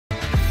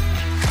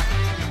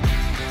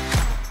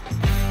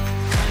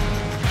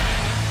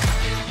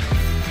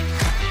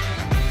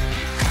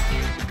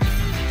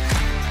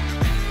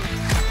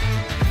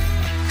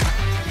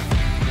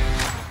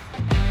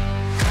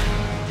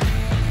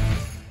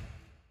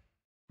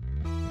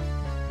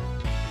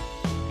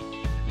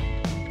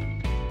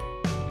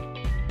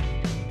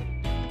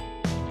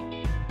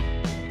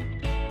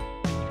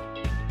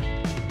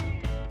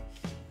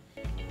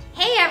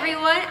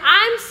everyone,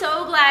 I'm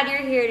so glad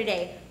you're here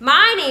today.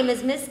 My name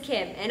is Miss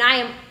Kim and I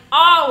am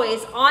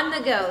always on the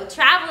go,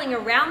 traveling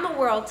around the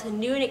world to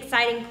new and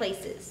exciting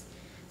places.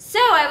 So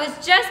I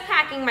was just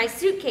packing my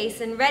suitcase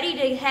and ready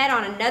to head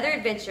on another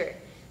adventure.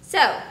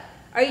 So,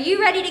 are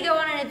you ready to go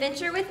on an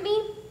adventure with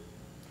me?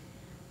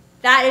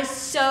 That is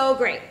so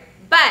great.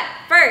 But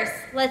first,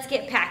 let's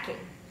get packing.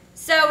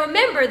 So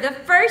remember, the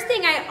first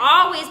thing I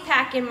always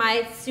pack in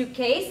my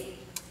suitcase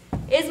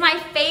is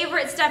my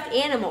favorite stuffed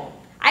animal.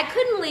 I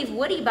couldn't leave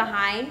Woody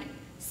behind.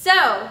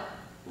 So,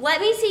 let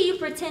me see you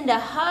pretend to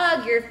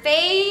hug your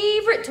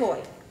favorite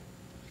toy.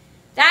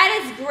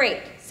 That is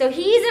great. So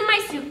he's in my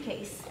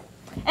suitcase.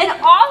 And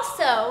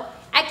also,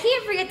 I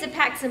can't forget to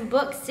pack some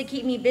books to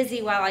keep me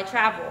busy while I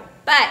travel.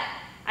 But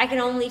I can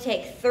only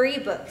take 3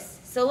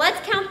 books. So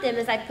let's count them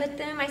as I put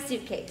them in my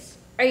suitcase.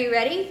 Are you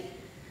ready?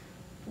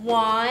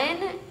 1,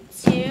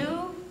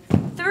 2,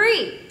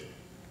 3.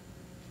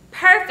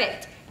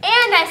 Perfect.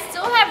 And I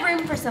still have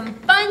room for some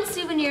fun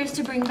souvenirs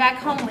to bring back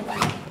home with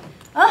me.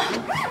 Oh.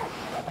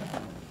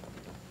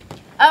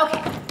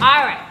 Okay,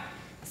 all right.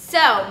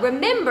 So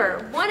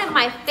remember, one of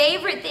my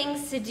favorite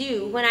things to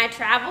do when I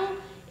travel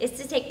is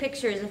to take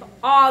pictures of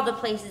all the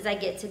places I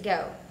get to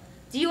go.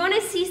 Do you want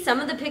to see some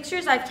of the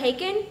pictures I've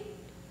taken?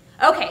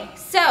 Okay,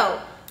 so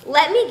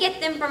let me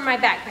get them from my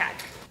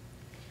backpack.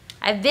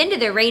 I've been to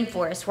the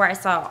rainforest where I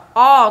saw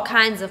all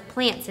kinds of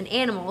plants and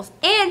animals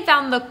and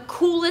found the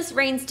coolest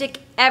rain stick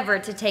ever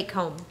to take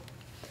home.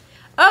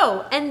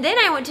 Oh, and then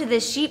I went to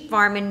the sheep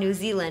farm in New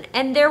Zealand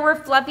and there were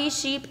fluffy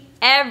sheep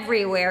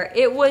everywhere.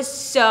 It was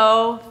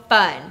so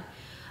fun.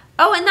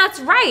 Oh, and that's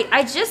right,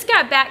 I just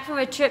got back from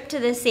a trip to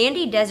the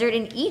sandy desert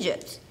in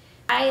Egypt.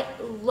 I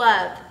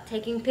love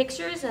taking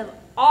pictures of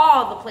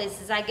all the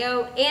places I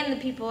go and the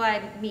people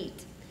I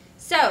meet.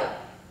 So,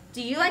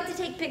 do you like to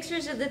take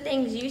pictures of the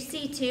things you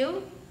see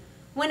too?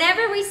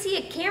 Whenever we see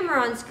a camera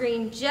on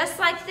screen just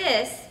like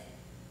this,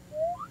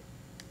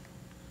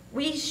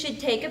 we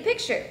should take a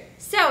picture.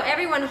 So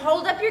everyone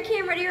hold up your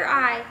camera to your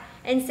eye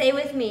and say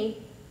with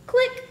me,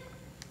 click.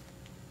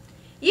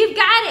 You've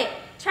got it.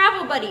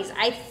 Travel buddies,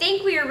 I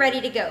think we are ready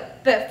to go.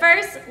 But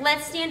first,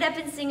 let's stand up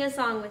and sing a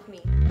song with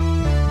me.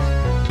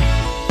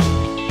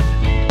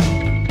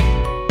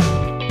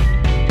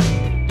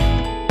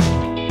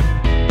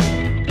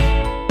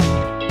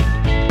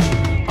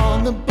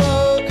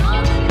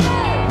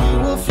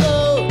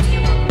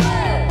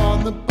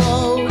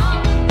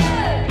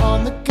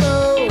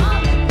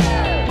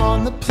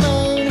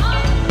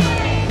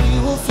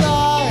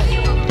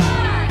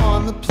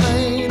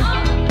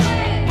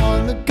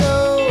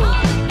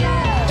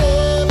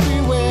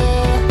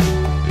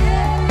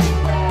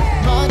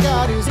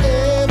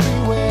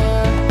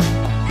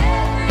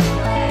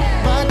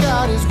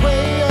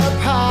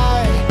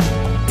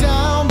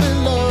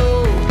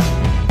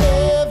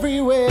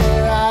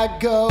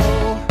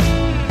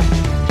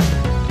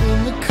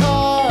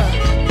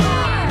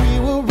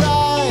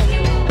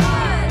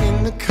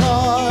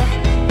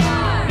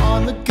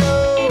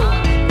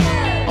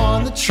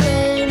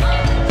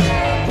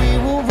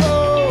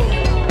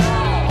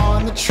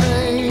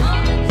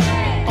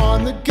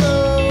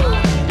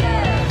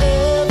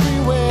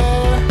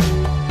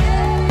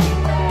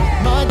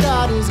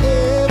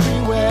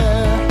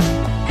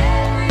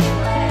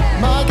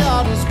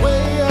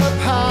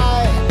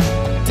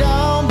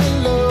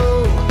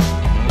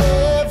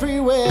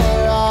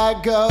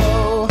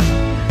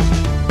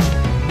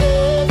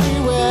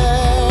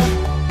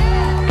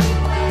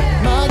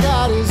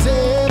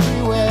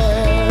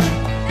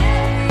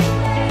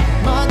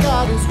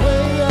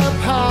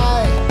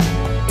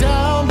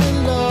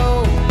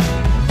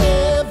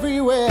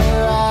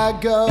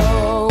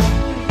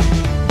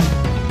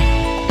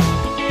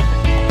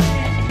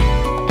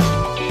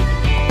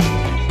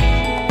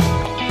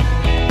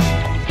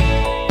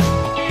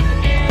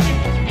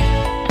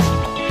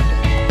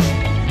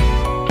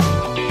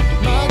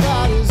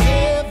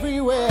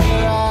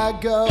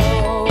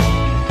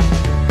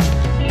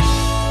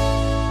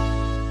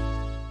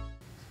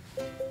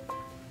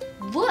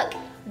 Look,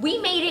 we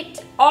made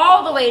it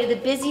all the way to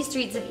the busy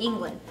streets of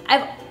England.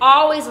 I've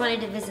always wanted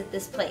to visit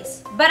this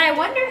place, but I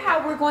wonder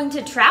how we're going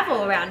to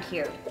travel around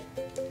here.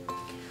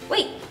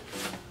 Wait,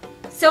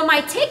 so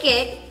my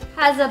ticket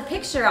has a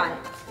picture on it.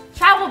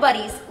 Travel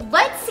buddies,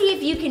 let's see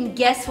if you can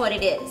guess what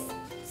it is.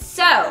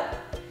 So,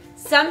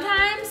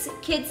 sometimes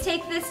kids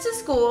take this to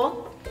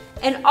school,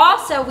 and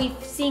also we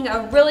sing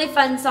a really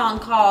fun song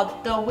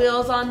called The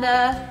Wheels on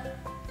the...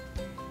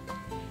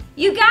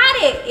 You got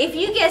it! If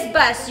you guessed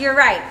bus, you're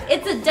right.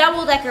 It's a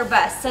double-decker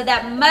bus, so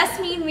that must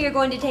mean we are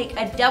going to take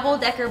a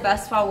double-decker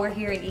bus while we're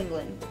here in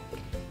England.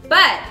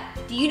 But,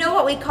 do you know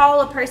what we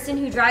call a person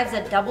who drives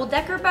a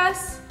double-decker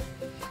bus?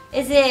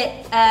 Is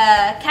it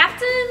a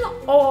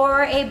captain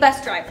or a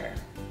bus driver?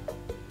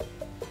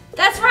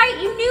 That's right,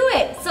 you knew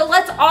it! So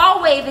let's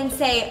all wave and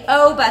say,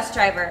 "Oh, bus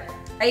driver."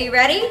 Are you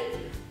ready?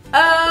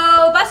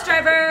 Oh, bus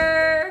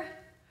driver!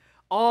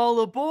 All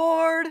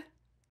aboard!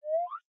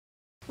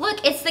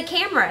 Look, it's the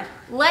camera.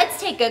 Let's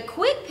take a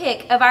quick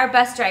pic of our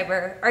bus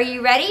driver. Are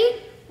you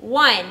ready?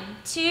 1,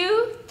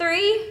 2,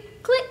 3,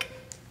 click.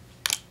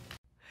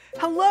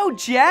 Hello,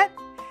 Jet.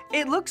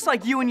 It looks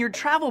like you and your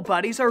travel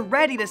buddies are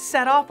ready to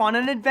set off on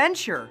an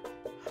adventure.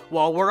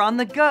 While we're on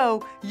the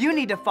go, you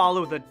need to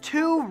follow the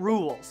 2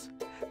 rules.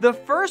 The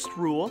first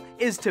rule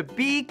is to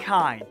be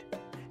kind.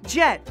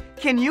 Jet,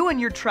 can you and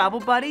your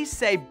travel buddies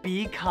say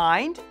be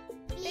kind?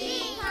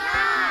 Be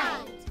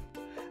kind.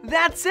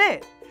 That's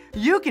it.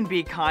 You can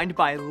be kind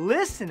by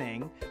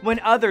listening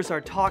when others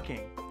are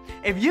talking.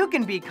 If you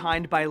can be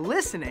kind by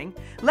listening,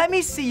 let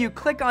me see you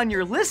click on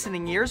your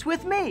listening ears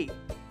with me.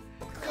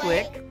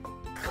 Click,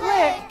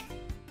 click.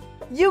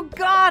 You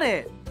got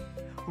it.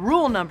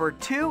 Rule number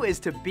 2 is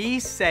to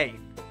be safe.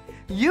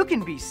 You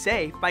can be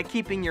safe by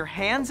keeping your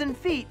hands and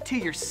feet to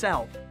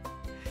yourself.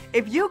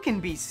 If you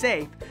can be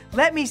safe,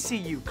 let me see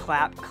you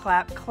clap,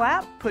 clap,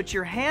 clap. Put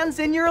your hands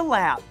in your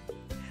lap.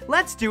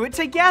 Let's do it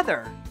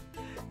together.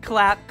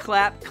 Clap,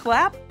 clap,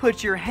 clap.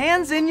 Put your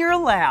hands in your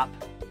lap.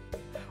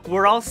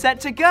 We're all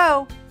set to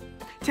go.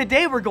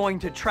 Today we're going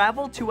to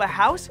travel to a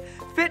house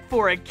fit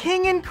for a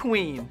king and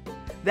queen.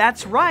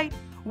 That's right,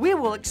 we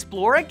will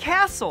explore a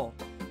castle.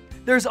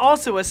 There's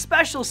also a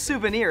special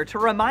souvenir to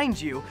remind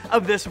you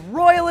of this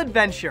royal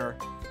adventure.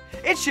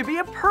 It should be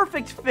a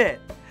perfect fit.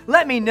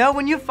 Let me know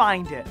when you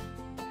find it.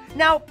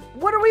 Now,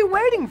 what are we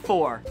waiting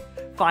for?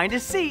 Find a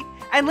seat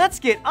and let's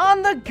get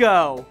on the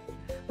go.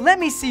 Let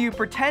me see you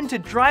pretend to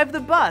drive the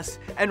bus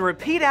and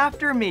repeat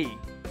after me.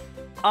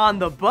 On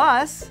the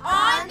bus.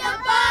 On the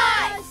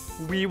bus.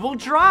 We will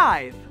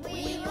drive.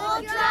 We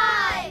will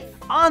drive.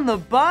 On the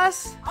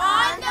bus.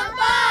 On the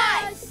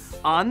bus.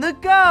 On the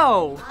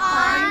go.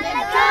 On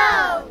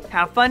the go.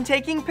 Have fun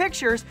taking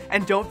pictures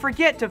and don't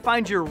forget to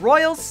find your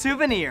royal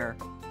souvenir.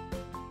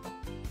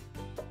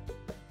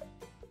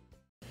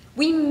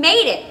 We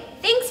made it!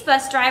 Thanks,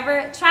 bus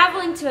driver.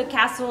 Traveling to a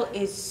castle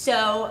is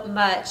so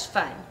much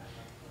fun.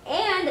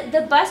 And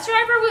the bus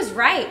driver was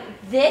right.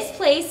 This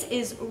place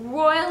is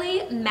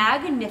royally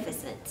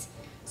magnificent.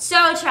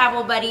 So,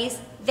 travel buddies,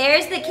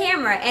 there's the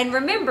camera. And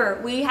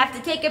remember, we have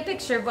to take a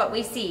picture of what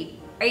we see.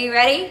 Are you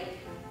ready?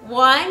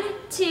 1,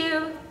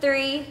 2,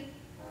 3,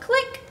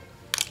 click.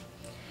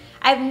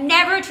 I've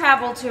never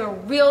traveled to a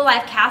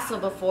real-life castle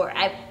before.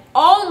 I've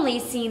only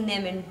seen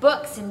them in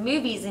books and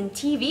movies and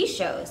TV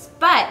shows.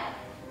 But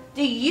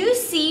do you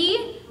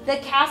see the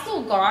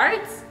castle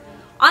guards?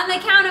 On the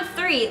count of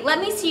 3, let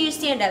me see you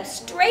stand up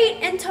straight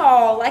and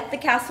tall like the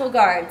castle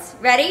guards.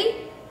 Ready?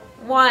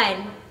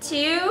 1,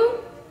 2,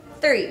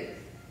 3.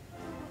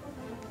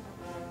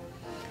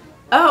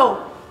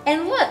 Oh,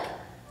 and look,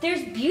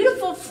 there's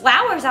beautiful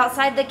flowers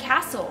outside the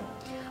castle.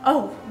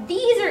 Oh,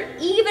 these are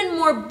even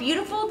more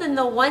beautiful than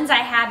the ones I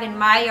have in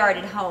my yard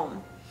at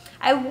home.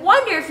 I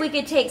wonder if we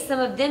could take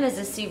some of them as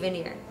a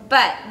souvenir.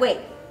 But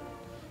wait,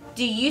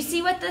 do you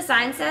see what the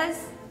sign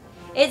says?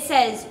 It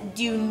says,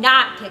 do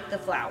not pick the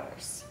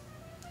flowers.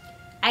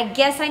 I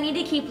guess I need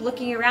to keep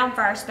looking around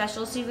for our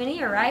special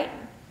souvenir, right?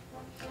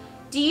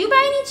 Do you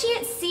by any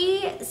chance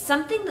see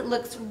something that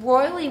looks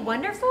royally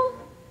wonderful?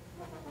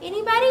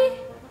 Anybody?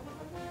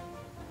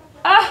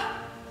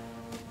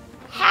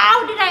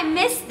 How did I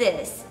miss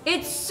this?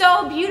 It's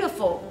so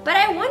beautiful. But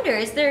I wonder,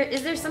 is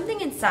there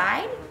something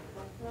inside?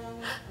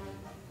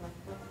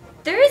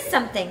 There is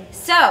something.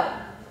 So,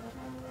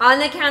 on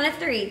the count of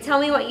 3,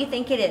 tell me what you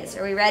think it is.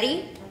 Are we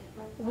ready?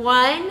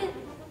 1,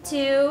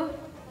 2,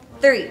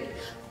 3.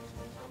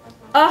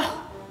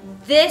 Oh,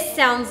 this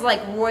sounds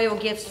like royal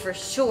gifts for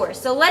sure.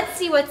 So let's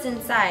see what's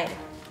inside.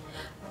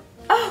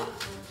 Oh,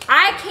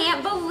 I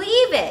can't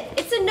believe it.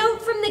 It's a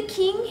note from the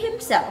king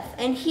himself,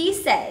 and he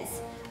says,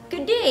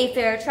 "Good day,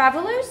 fair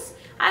travelers.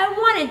 I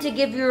wanted to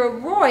give you a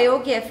royal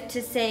gift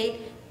to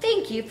say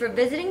thank you for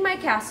visiting my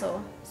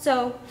castle.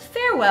 So,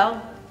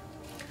 farewell."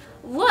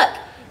 Look,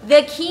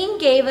 the king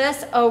gave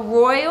us a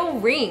royal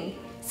ring.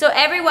 So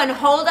everyone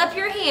hold up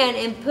your hand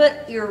and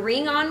put your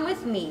ring on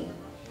with me.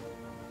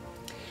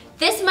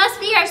 This must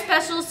be our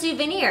special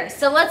souvenir.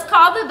 So let's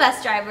call the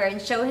bus driver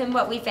and show him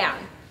what we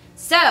found.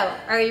 So,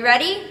 are you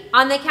ready?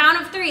 On the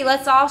count of 3,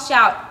 let's all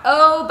shout,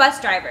 "Oh,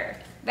 bus driver."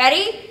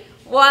 Ready?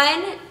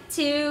 1,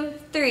 2,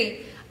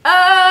 3.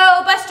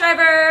 Oh, bus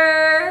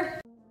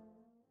driver!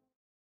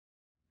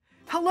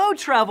 Hello,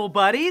 travel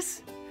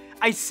buddies.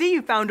 I see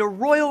you found a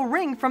royal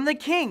ring from the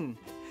king.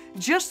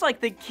 Just like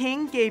the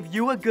king gave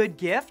you a good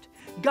gift,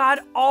 God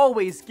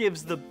always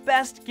gives the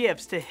best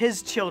gifts to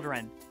his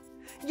children.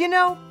 You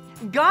know,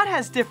 God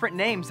has different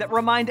names that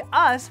remind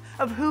us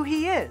of who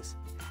he is.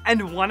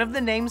 And one of the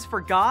names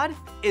for God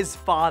is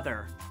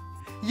Father.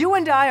 You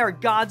and I are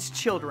God's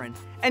children,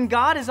 and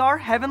God is our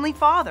Heavenly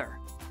Father.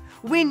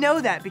 We know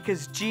that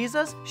because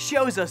Jesus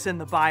shows us in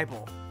the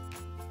Bible.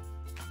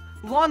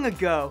 Long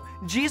ago,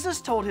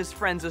 Jesus told his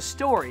friends a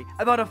story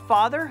about a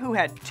father who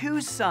had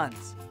 2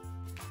 sons.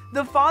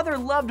 The father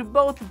loved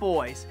both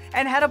boys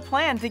and had a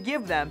plan to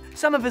give them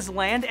some of his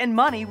land and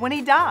money when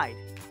he died.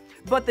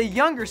 But the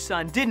younger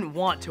son didn't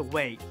want to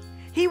wait.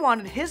 He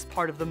wanted his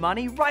part of the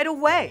money right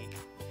away.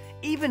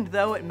 Even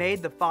though it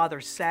made the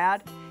father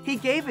sad, he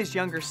gave his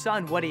younger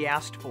son what he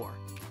asked for.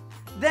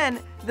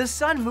 Then the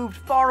son moved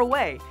far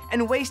away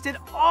and wasted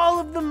all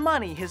of the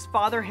money his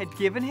father had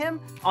given him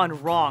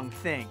on wrong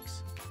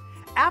things.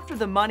 After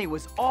the money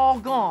was all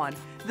gone,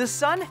 the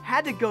son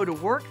had to go to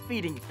work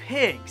feeding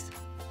pigs.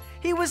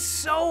 He was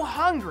so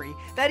hungry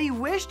that he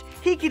wished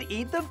he could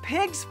eat the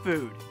pigs'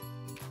 food.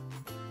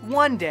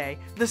 One day,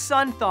 the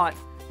son thought,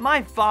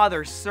 "My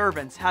father's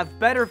servants have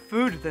better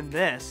food than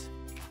this.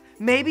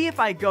 Maybe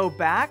if I go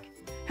back,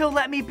 he'll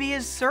let me be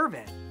his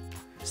servant."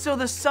 So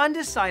the son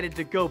decided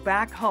to go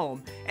back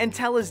home and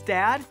tell his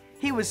dad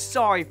he was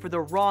sorry for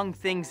the wrong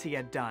things he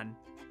had done.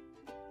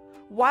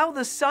 While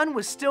the son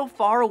was still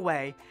far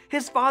away,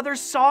 his father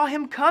saw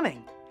him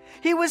coming.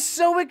 He was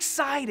so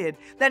excited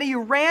that he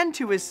ran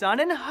to his son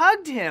and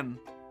hugged him.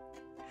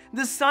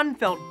 The son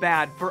felt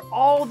bad for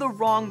all the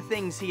wrong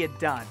things he had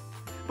done,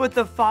 but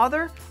the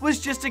father was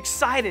just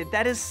excited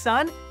that his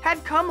son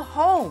had come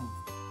home.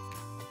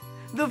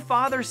 The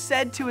father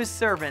said to his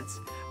servants,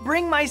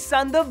 "Bring my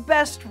son the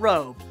best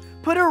robe.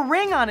 Put a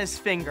ring on his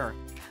finger.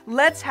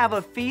 Let's have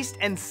a feast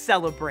and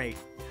celebrate.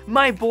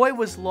 My boy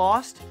was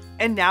lost,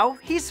 and now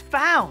he's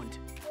found."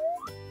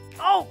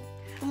 Oh,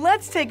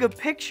 let's take a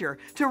picture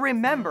to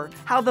remember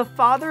how the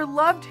father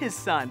loved his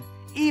son,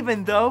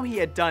 even though he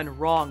had done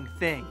wrong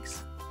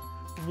things.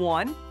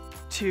 1,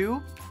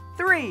 2,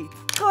 3,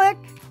 click.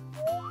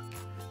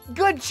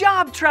 Good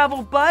job,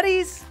 travel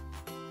buddies!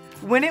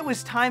 When it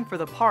was time for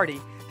the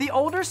party, the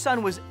older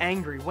son was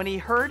angry when he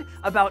heard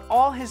about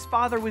all his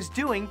father was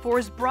doing for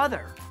his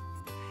brother.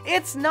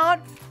 "It's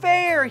not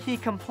fair," he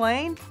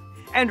complained,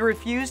 and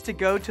refused to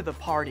go to the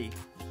party.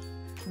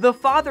 The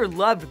father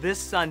loved this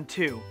son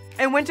too,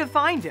 and went to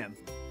find him.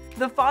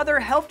 The father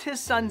helped his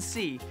son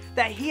see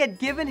that he had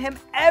given him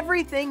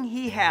everything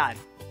he had.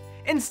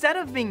 Instead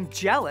of being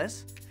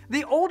jealous,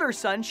 the older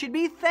son should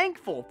be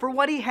thankful for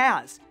what he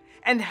has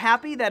and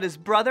happy that his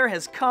brother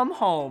has come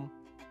home.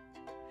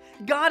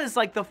 God is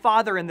like the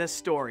father in this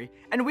story,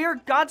 and we are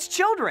God's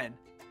children.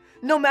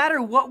 No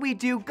matter what we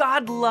do,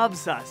 God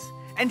loves us,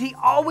 and he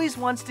always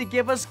wants to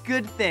give us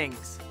good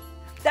things.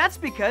 That's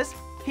because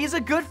he's a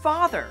good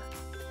father.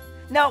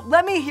 Now,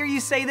 let me hear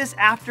you say this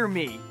after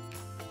me.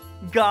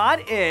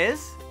 God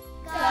is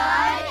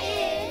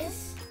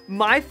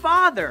my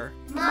father.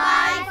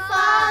 My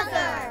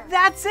father.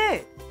 That's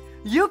it.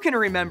 You can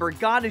remember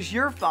God is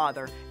your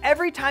father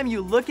every time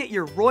you look at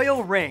your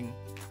royal ring.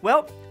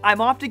 Well,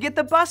 I'm off to get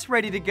the bus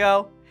ready to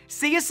go.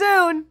 See you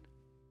soon.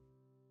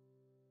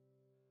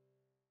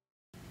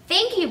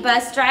 Thank you,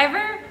 bus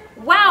driver.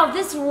 Wow,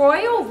 this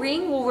royal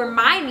ring will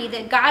remind me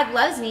that God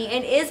loves me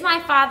and is my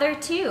father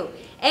too.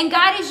 And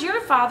God is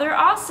your father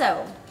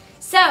also.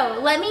 So,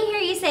 let me hear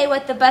you say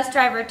what the bus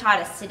driver taught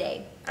us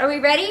today. Are we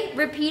ready?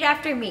 Repeat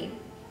after me.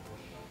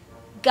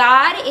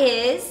 God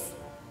is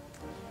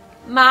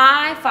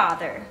my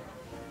father.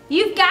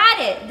 You've got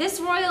it. This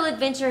royal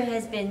adventure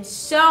has been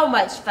so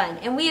much fun,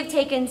 and we have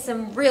taken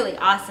some really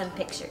awesome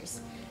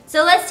pictures.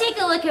 So let's take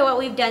a look at what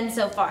we've done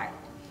so far.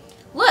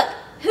 Look,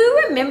 who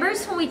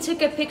remembers when we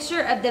took a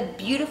picture of the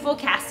beautiful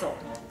castle?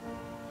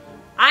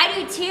 I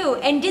do too.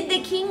 And did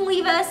the king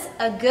leave us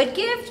a good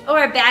gift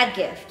or a bad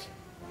gift?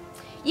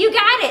 You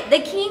got it. The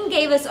king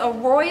gave us a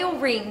royal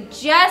ring,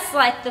 just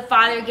like the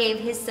father gave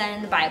his son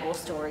in the Bible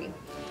story.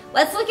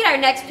 Let's look at our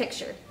next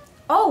picture.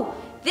 Oh,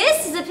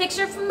 this is a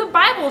picture from the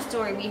Bible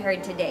story we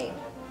heard today.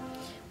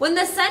 When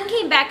the son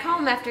came back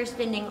home after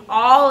spending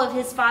all of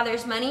his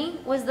father's money,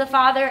 was the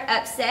father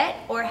upset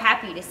or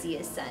happy to see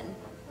his son?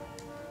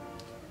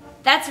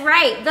 That's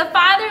right. The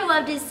father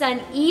loved his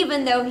son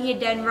even though he had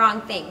done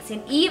wrong things.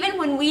 And even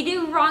when we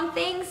do wrong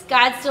things,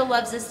 God still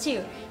loves us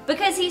too,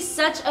 because he's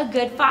such a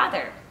good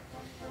father.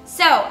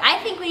 So I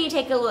think we need to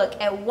take a look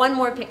at one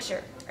more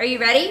picture. Are you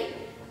ready?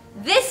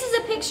 This is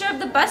a picture of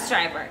the bus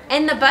driver,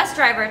 and the bus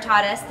driver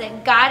taught us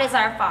that God is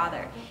our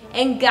father,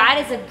 and God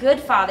is a good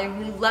father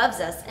who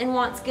loves us and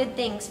wants good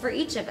things for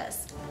each of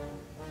us.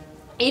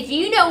 If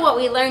you know what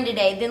we learned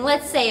today, then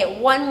let's say it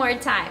one more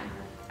time.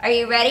 Are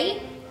you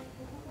ready?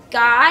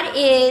 God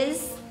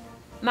is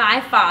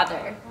my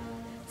father.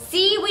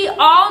 See, we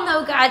all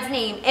know God's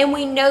name, and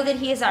we know that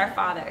he is our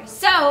father.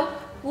 So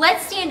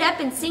let's stand up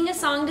and sing a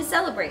song to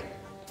celebrate.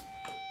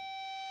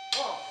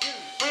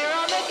 We're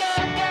on the go,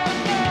 go,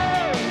 go,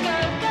 go,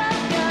 go,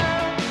 go,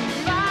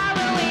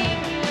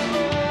 following you,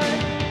 Lord.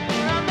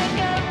 We're on the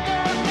go,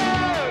 go, go,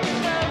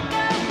 go,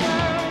 go, go,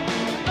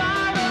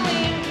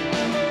 following you,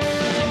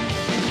 Lord.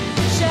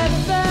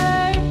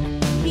 Shepherd,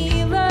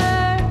 healer,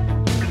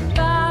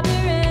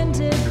 father and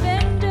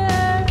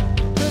defender,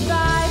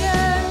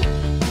 provider,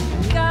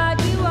 God,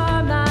 you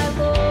are my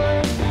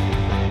Lord.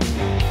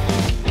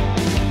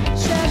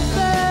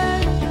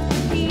 Shepherd,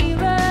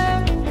 healer,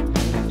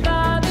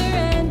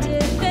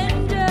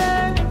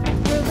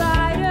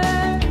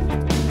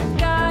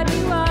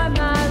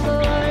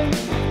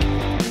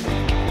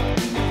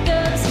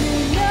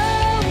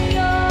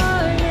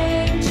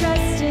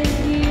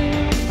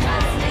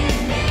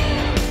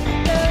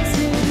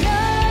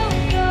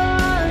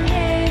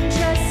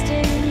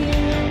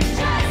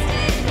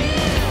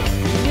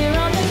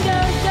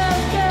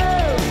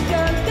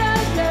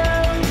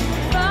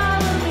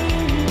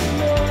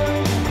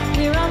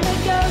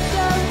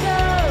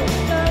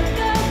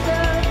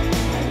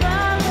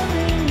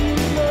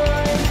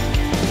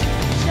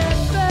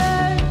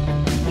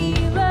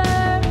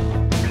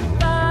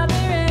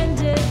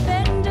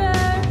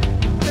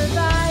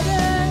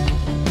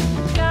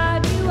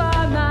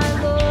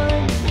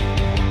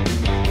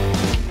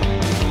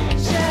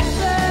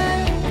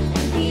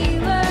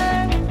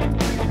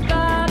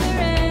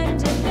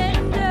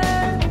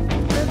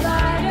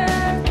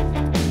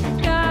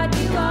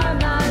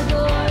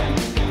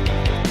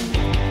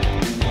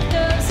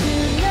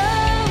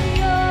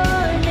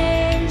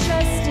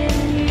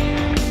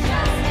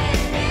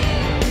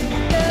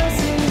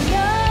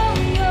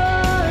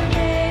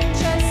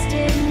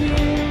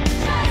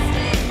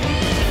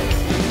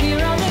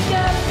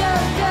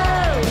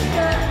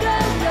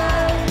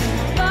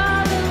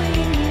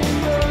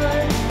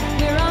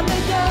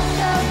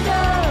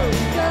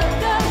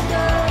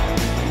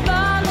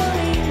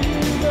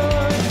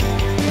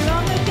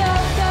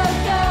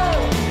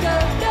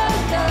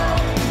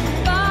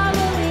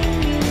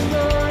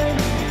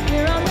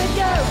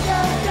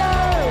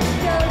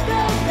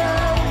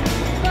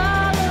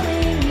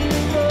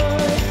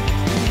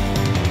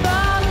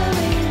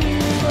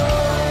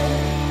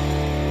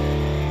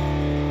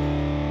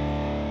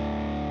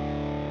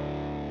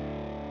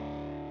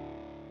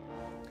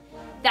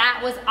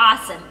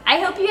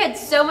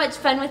 so much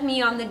fun with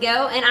me on the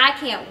go, and I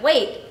can't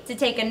wait to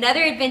take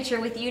another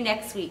adventure with you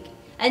next week.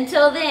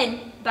 Until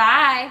then,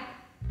 bye.